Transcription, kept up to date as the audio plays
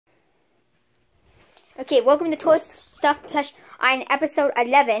Okay, welcome to Toy Stuff Plush on episode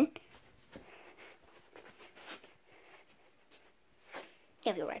 11.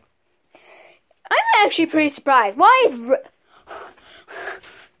 Yeah, you're right. I'm actually pretty surprised. Why is Red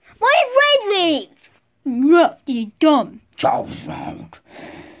leave? Rough, you dumb. Charizard.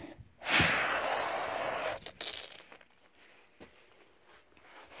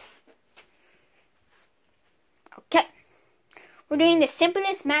 Okay. We're doing the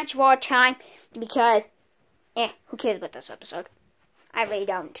simplest match of all time because, who cares about this episode? I really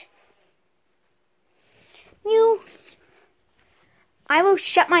don't. I will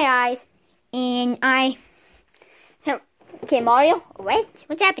shut my eyes and okay, Mario, wait,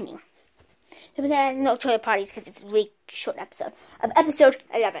 what's happening? There's no toilet parties because it's a really short episode of episode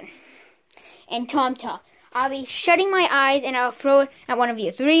 11. And Tom, I'll be shutting my eyes and I'll throw it at one of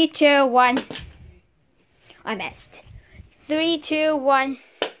you. 3, 2, 1. I missed. 3, 2, 1.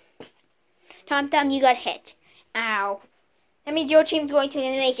 Tom, you got hit. Ow. That means your team's going to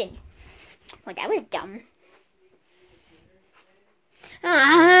elimination. Well, that was dumb.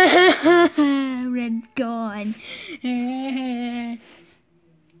 Red gone.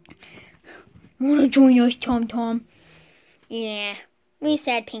 Wanna join us, Tom? Yeah. We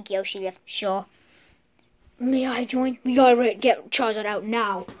said Pink Yoshi left. Sure. May I join? We gotta get Charizard out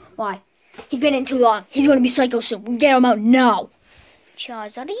now. Why? He's been in too long. He's gonna be psycho soon. We'll get him out now.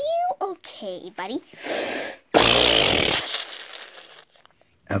 Charizard, are you okay, buddy?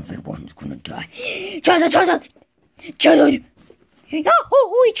 Everyone's gonna die. Charizard! Charizard!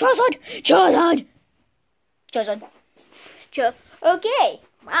 Okay.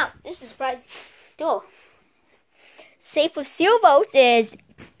 Wow, this is surprising. Cool. Safe with 0 votes is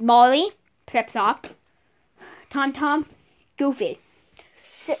Molly, Plop, Tom, Goofy.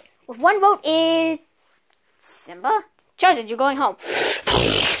 With 1 vote is Simba. Charizard, you're going home.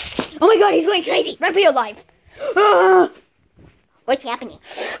 Oh my god, he's going crazy. Run for your life. What's happening?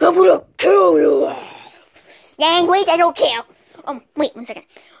 I'm gonna kill you. Dang, wait, I don't care. Wait, 1 second.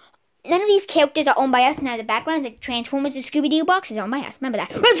 None of these characters are owned by us. Now the backgrounds, like Transformers and Scooby-Doo boxes, are owned by us. Remember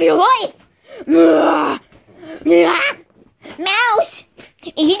that. Run for your life! Mouse!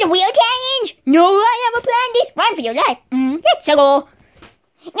 Is this a real challenge? No, I never planned this. Run for your life. Let's go.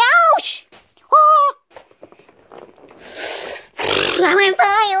 Mouse! Oh. I'm on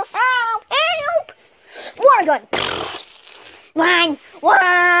fire. Help! Water gun. Run!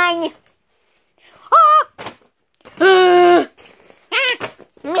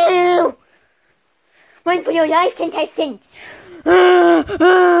 No! Run for your life, contestants!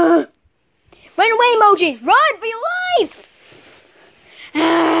 Run away, emojis! Run for your life!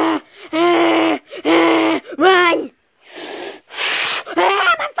 Run!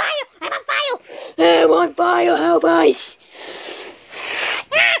 I'm on fire! Help us!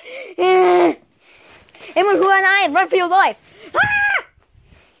 Anyone who and I run for your life!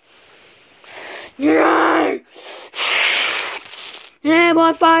 Run! I'm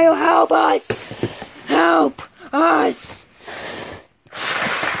on fire, help us! Help us!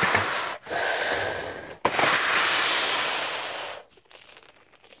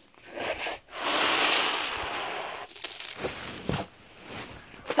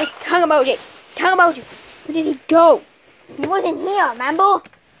 Hey, tongue emoji! Where did he go? He wasn't here, remember?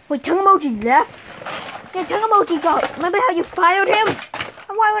 Wait, tongue emoji left? Yeah, tongue emoji go. Remember how you fired him?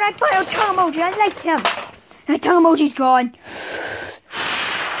 And why would I fire tongue emoji? I like him. And tongue emoji's gone.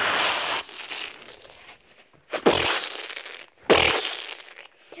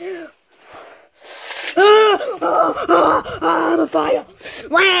 I'm on fire.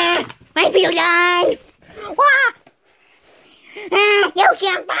 Wah! Wait for your life. Wah! Yoshi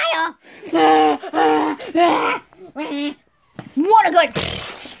on fire.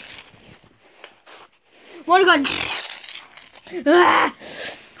 Water gun.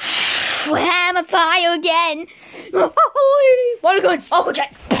 I'm on fire again. Water gun. Aqua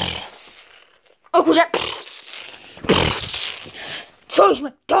jet.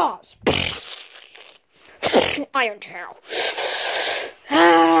 Seismic toss. Iron tail.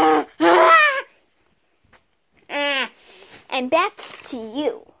 And back to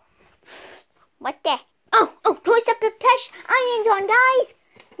you. What the? Oh, Toy Stuff Plush Onions on, guys.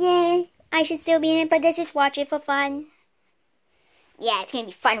 Yay. I should still be in it, but let's just watch it for fun. Yeah, it's going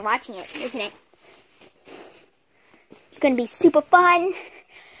to be fun watching it, isn't it? It's going to be super fun.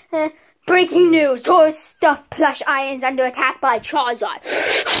 Breaking news. Toy Stuff Plush Islands under attack by Charizard.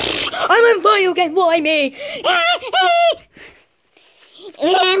 I'm on fire again. Why me?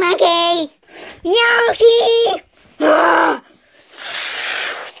 I'm okay. Yoshi!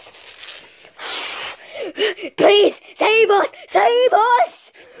 Please, save us!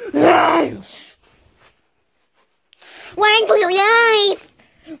 Run for your life!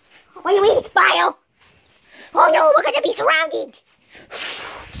 Wait, wait, Bio! Oh no, we're gonna be surrounded!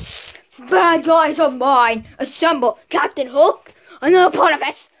 Bad guys of mine, assemble! Captain Hook, another part of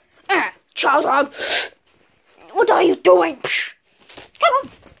us! Charizard, what are you doing? Come on!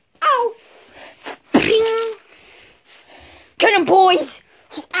 Ow! Ping! Get him, boys!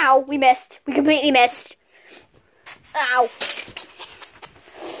 Ow, we missed. We completely missed. Ow.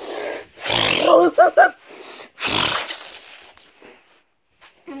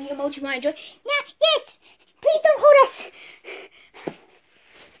 And the emoji want to join? Yeah, yes! Please don't hold us!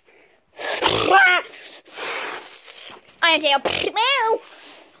 Iron Tail!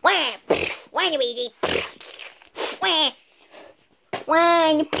 Wow! Why, Luigi? One!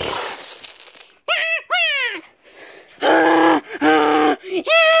 Run!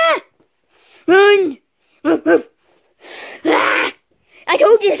 I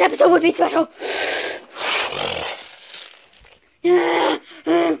told you this episode would be special!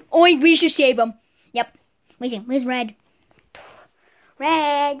 Oink, we should save him. Yep. Where's Red?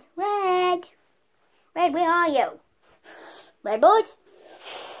 Red, where are you? Red boy?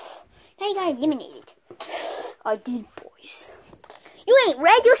 How you got eliminated? I did, boys. You ain't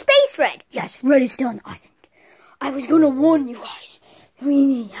Red, you're Space Red! Yes, Red is still on the island. I was gonna warn you guys. We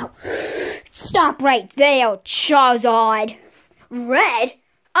need help. Stop right there, Charizard. Red?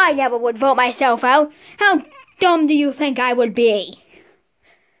 I never would vote myself out. How dumb do you think I would be?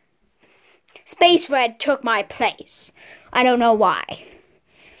 Space Red took my place. I don't know why.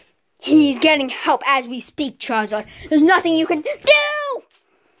 He's getting help as we speak, Charizard. There's nothing you can do!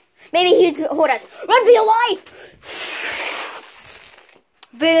 Maybe he'd hold us. Run for your life!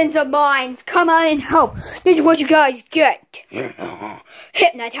 Villains of mine, come on and help. This is what you guys get.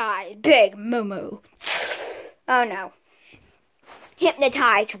 Hypnotize, big moo-moo. Oh no.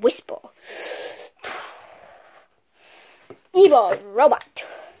 Hypnotize, whisper. Evil robot.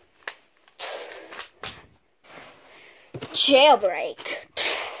 Jailbreak.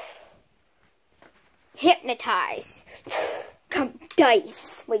 Hypnotize. Come,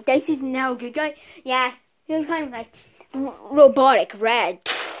 Dice. Wait, Dice is now a good guy? Yeah, he's kind of nice. Robotic Red.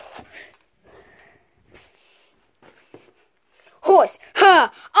 Horse,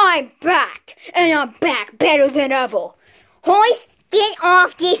 I'm back, and I'm back better than ever. Horse, get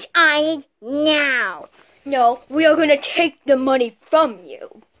off this island now. No, we are gonna take the money from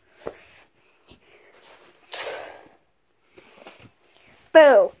you.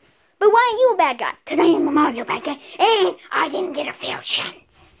 Boo. But why are you a bad guy? Because I am a Mario bad guy, and I didn't get a fair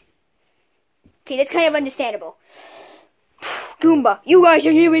chance. Okay, that's kind of understandable. Goomba, you guys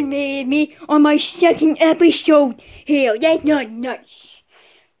are eliminated me on my second episode here. That's not nice.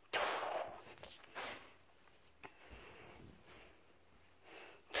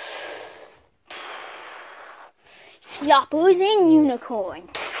 Floppers and unicorn.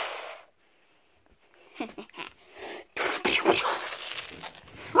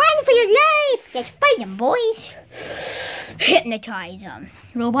 Run for your life! Let's fight them, boys. Hypnotize them.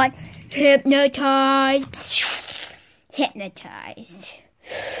 Robot, hypnotize. Hypnotized.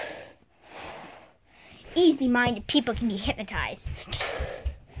 Easily minded people can be hypnotized.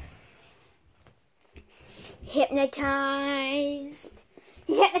 Hypnotized.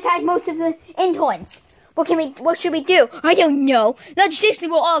 Hypnotize most of the interns. What should we do? I don't know. Logistically,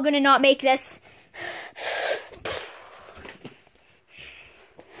 we're all gonna not make this.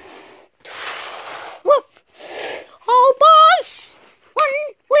 Woof. Oh, boss!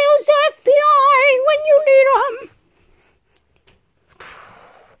 Where's the FBI when you need them?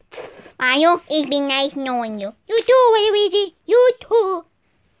 Mario, it's been nice knowing you. You too, Luigi. You too.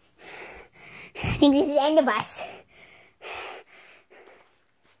 I think this is the end of us.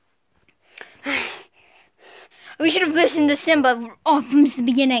 We should have listened to Simba from the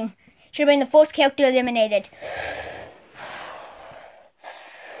beginning. Should have been the first character eliminated.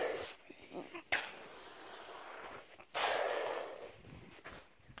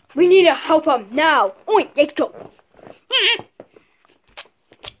 We need to help him now. Oi, let's go.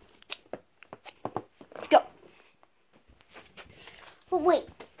 Let's go. But wait,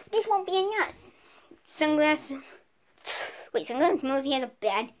 this won't be enough. Sunglasses. Wait, Sunglasses knows he has a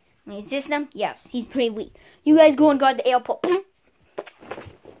bad immune system? Yes, he's pretty weak. You guys go and guard the airport.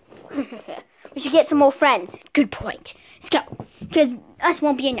 We should get some more friends. Good point. Let's go. Because us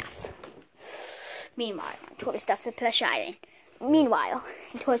won't be enough. Meanwhile, total stuff at Plush Island. Meanwhile,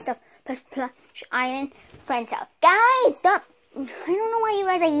 total stuff Plush Island, friend's house. Guys, stop! I don't know why you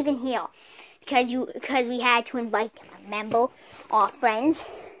guys are even here. Because we had to invite them. Remember, our friends.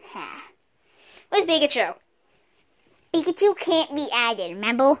 Where's Pikachu? Pikachu can't be added,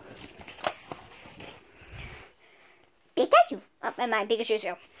 remember? Pikachu. Oh, and my Pikachu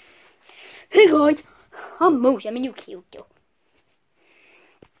too. Hey guys, I'm Moose. I'm a new character.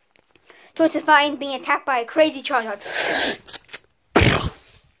 Towards the fire being attacked by a crazy Charizard.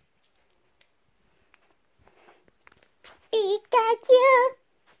 Pikachu.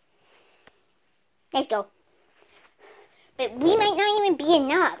 Let's go. But we might not even be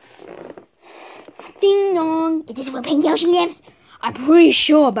enough. Ding dong. Is this where Pink Yoshi lives? I'm pretty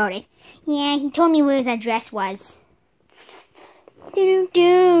sure about it. Yeah, he told me where his address was.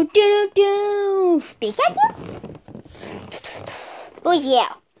 Do-do-do. Pikachu? Who's here?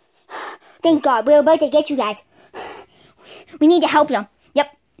 Thank God, we're about to get you guys. We need to help them.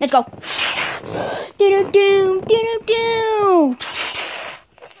 Yep, let's go. Do-do-do, do-do-do.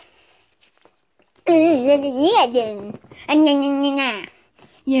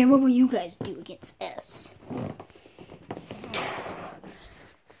 Yeah, what will you guys do against us?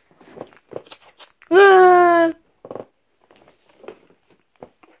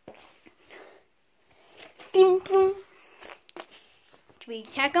 Should we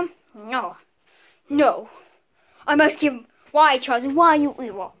attack him? No. No. I must give... Why, Charizard? Why you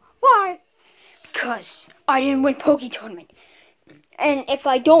evil? Why? Because I didn't win Poke Tournament. And if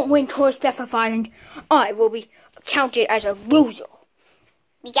I don't win Tour Stuff Island, I will be counted as a loser.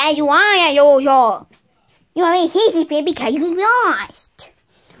 Because you are a loser. You are a hissy fit because you lost.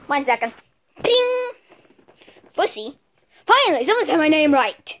 1 second. Ping! Fussy. Finally, someone said my name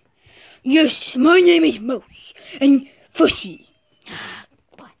right. Yes, my name is Moose. And Fussy.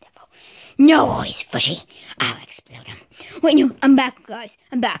 Wonderful. No, he's Fussy. I'll explode him. Wait, no, I'm back, guys.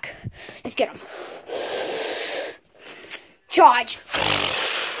 I'm back. Let's get him. Charge!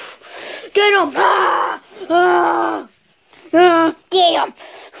 Get him! Get him!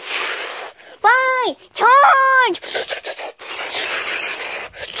 Bye! Charge!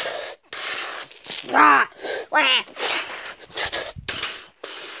 Wah.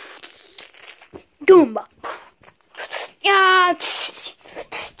 Goomba! Yeah!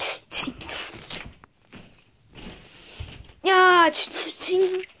 Yeah!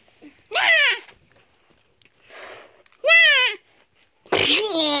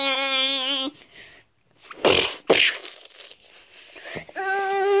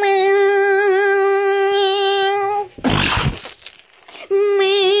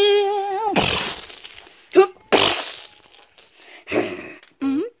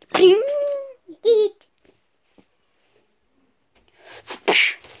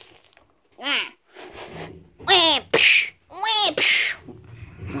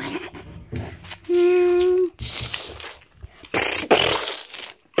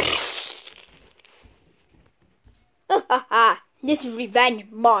 This is Revenge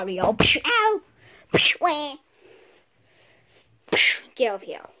Mario. Ow! Wah. Get over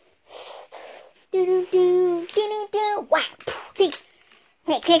here. Do-do-do. Wow. See?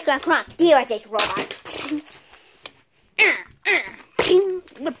 Hey, click on clock. Deal with this robot.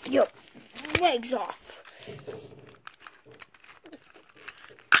 Rip your legs off.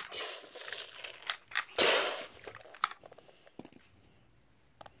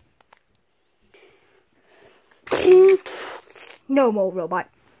 No more robot.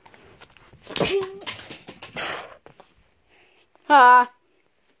 Ah.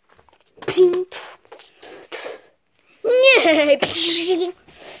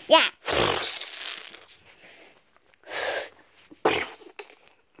 Yeah.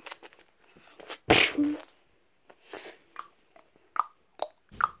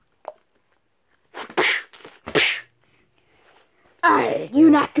 You're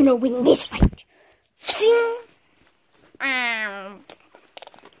not gonna win this fight.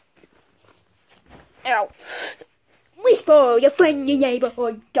 Ow. Whisper, your friendly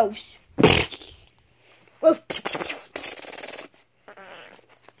neighborhood ghost. Woof.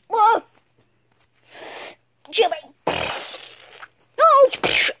 Woof. Jimmy.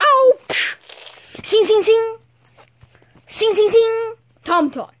 Ouch. Ouch. Sing, sing, sing. Sing, sing, sing.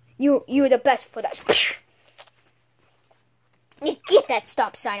 Tom Tom, you're the best for that. You get that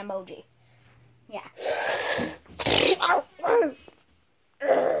stop sign emoji. Yeah.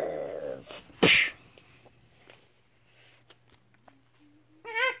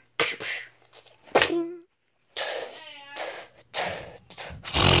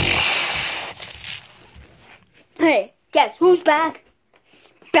 Hey, guess who's back?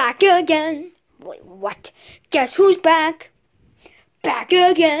 Back again. Wait, what? Guess who's back? Back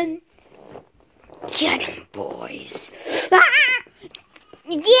again. Get 'em, boys. Ah!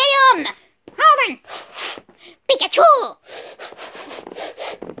 Get him! Hold on! Pikachu!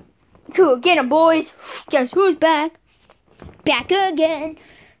 Cool, get 'em, boys. Guess who's back? Back again.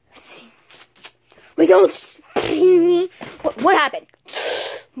 We don't What happened?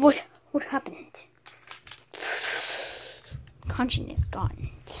 What happened? Consciousness gone.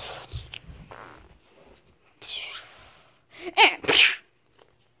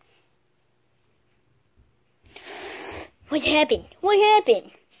 What happened? What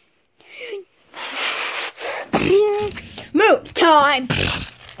happened? Move time!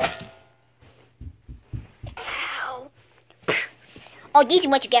 Ow. Oh, this is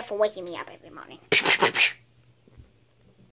what you get for waking me up every morning.